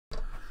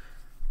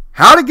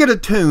How to get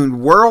attuned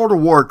World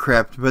of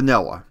Warcraft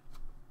Vanilla.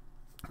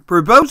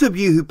 For those of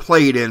you who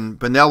played in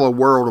Vanilla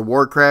World of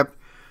Warcraft,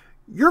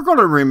 you're going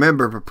to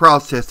remember the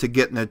process of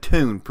getting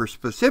attuned for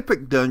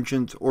specific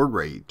dungeons or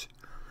raids.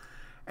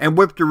 And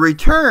with the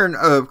return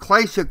of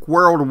Classic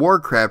World of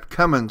Warcraft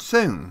coming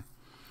soon,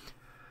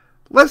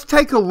 let's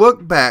take a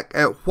look back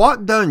at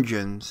what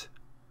dungeons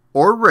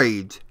or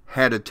raids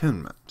had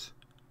attunements.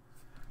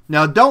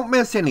 Now don't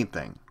miss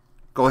anything.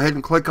 Go ahead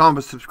and click on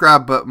the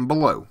subscribe button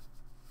below.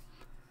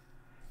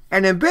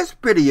 And in this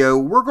video,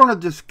 we're going to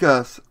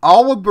discuss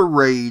all of the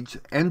raids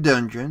and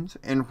dungeons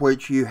in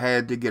which you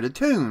had to get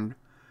attuned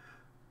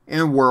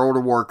in World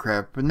of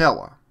Warcraft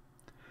Vanilla.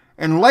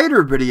 In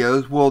later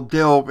videos, we'll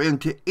delve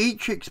into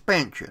each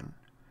expansion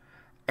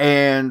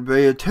and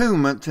the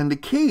attunements and the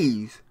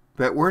keys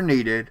that were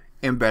needed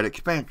in that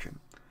expansion.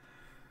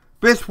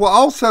 This will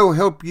also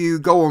help you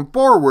going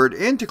forward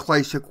into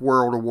Classic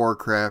World of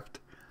Warcraft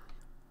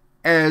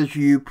as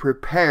you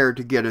prepare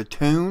to get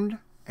attuned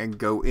and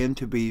go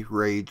into these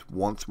raids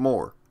once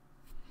more.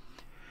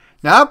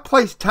 Now I've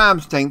placed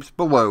timestamps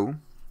below,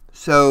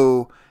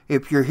 so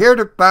if you're here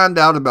to find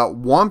out about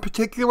one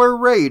particular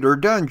raid or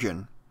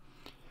dungeon,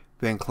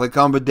 then click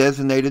on the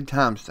designated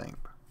timestamp.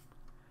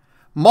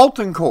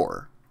 Molten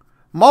Core.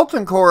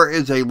 Molten Core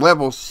is a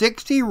level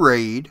 60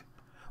 raid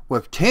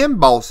with 10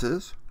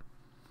 bosses,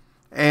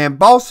 and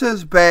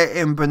bosses that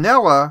in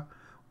Vanilla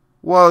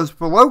was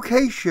the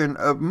location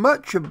of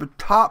much of the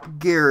top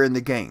gear in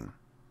the game.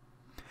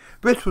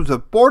 This was a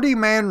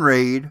 40-man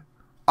raid,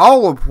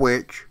 all of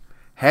which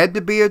had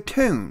to be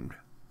attuned.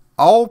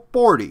 All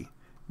 40.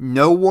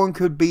 No one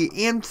could be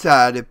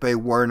inside if they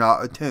were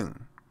not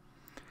attuned.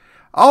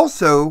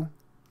 Also,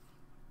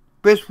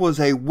 this was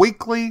a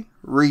weekly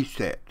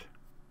reset.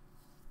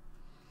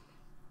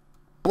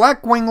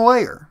 Blackwing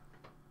Lair.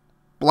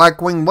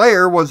 Blackwing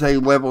Lair was a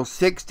level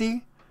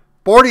 60,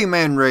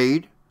 40-man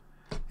raid,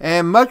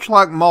 and much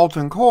like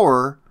Molten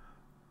Core,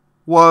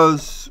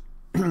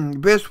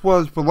 this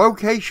was the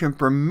location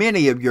for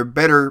many of your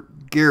better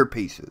gear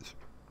pieces.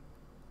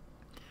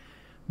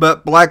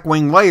 But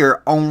Blackwing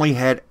Lair only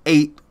had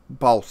 8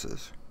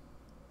 bosses.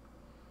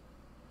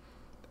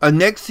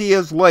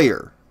 Onyxia's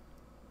Lair.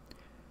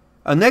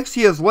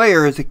 Onyxia's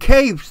Lair is a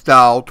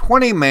cave-style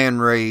 20-man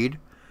raid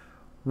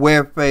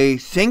with a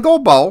single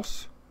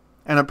boss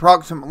and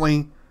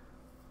approximately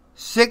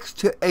 6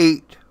 to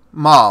 8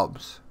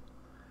 mobs.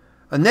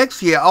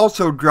 Onyxia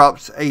also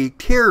drops a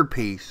tier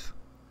piece.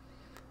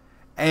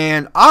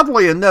 And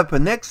oddly enough,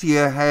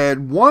 Onyxia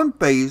had one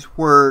phase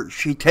where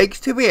she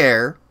takes to the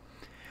air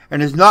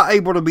and is not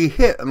able to be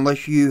hit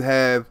unless you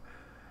have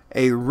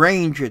a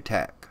range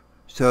attack.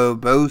 So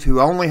those who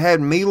only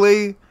had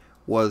melee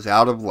was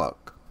out of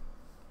luck.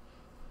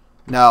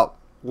 Now,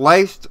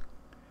 last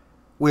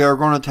we are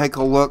going to take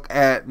a look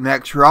at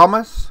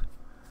Naxxramas.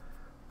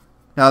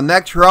 Now,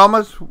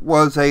 Naxxramas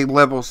was a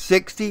level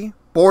 60,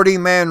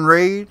 40-man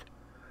raid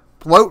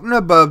floating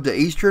above the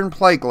Eastern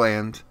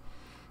Plaguelands.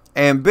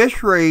 And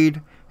this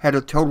raid had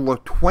a total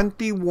of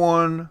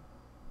 21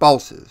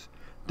 bosses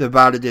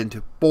divided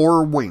into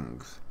 4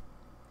 wings.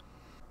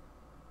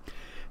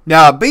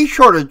 Now be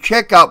sure to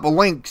check out the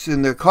links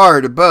in the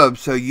card above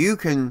so you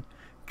can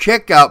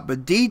check out the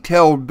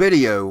detailed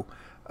video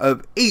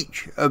of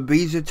each of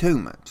these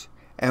attunements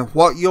and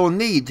what you'll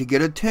need to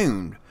get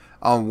attuned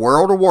on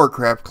World of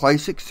Warcraft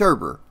Classic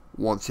server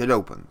once it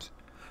opens.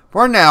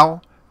 For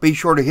now, be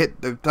sure to hit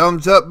the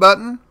thumbs up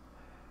button,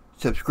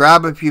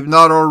 subscribe if you've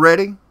not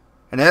already,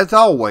 and as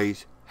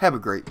always, have a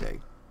great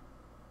day.